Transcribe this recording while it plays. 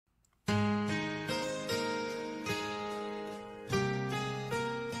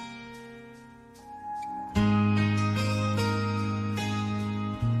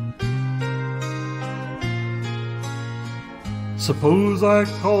Suppose I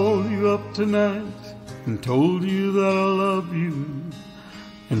called you up tonight and told you that I love you.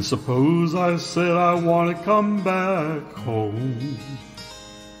 And suppose I said I want to come back home.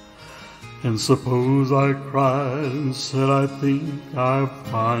 And suppose I cried and said I think I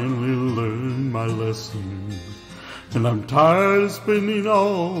finally learned my lesson. And I'm tired of spending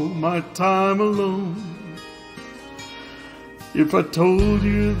all my time alone. If I told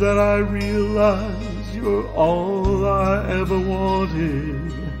you that I realize you're all I ever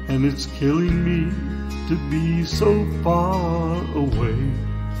wanted, and it's killing me to be so far away,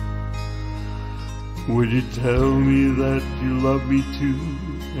 would you tell me that you love me too,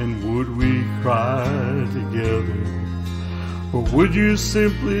 and would we cry together? Or would you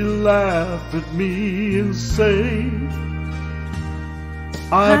simply laugh at me and say,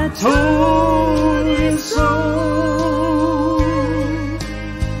 I told you so?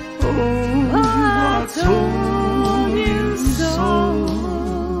 Oh, I told you so.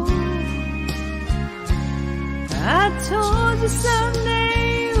 I told you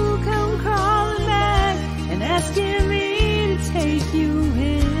someday you'll come crawling back and asking me to take you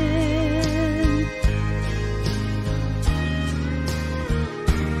in.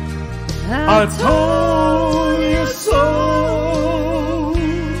 I told you so,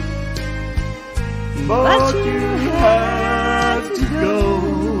 but you had to go.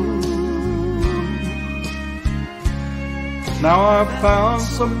 Now I found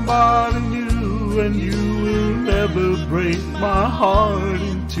somebody new, and you will never break my heart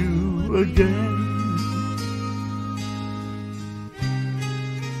in two again.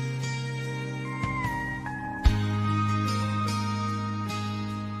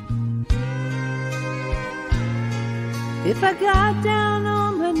 If I got down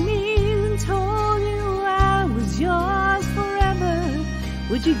on my knees and told you I was yours forever,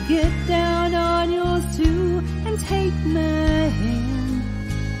 would you get down on yours too and take my hand?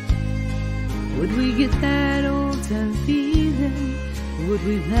 Would we get that old time feeling? Would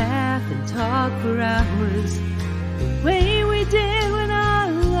we laugh and talk for hours the way we did when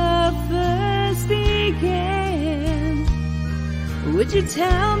our love first began? Would you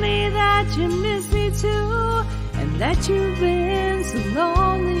tell me that you miss me too, and that you've been so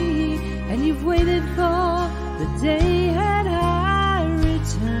lonely, and you've waited for the day that I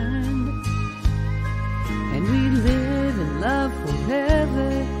returned, and we live in love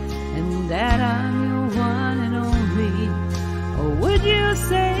forever, and that I'm your one and only? Or would you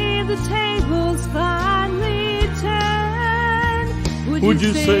say the tables finally turned? Would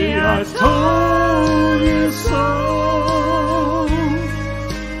you say I told you so?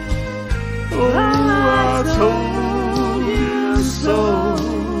 Oh, I told you so.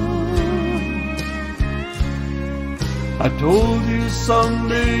 I told you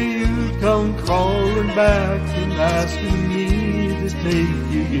someday you'd come crawling back and asking me to take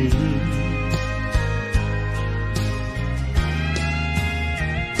you in.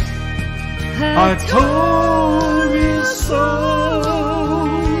 I told you so,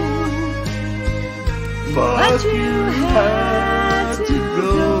 but you had to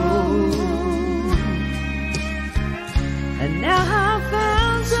go. And now I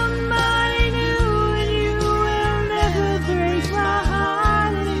found somebody new, and you will never break my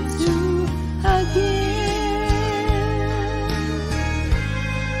heart in two again.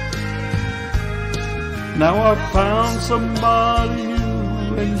 Now I found somebody new,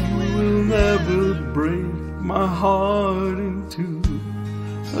 and you will never break my heart in two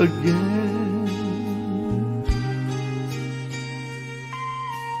again.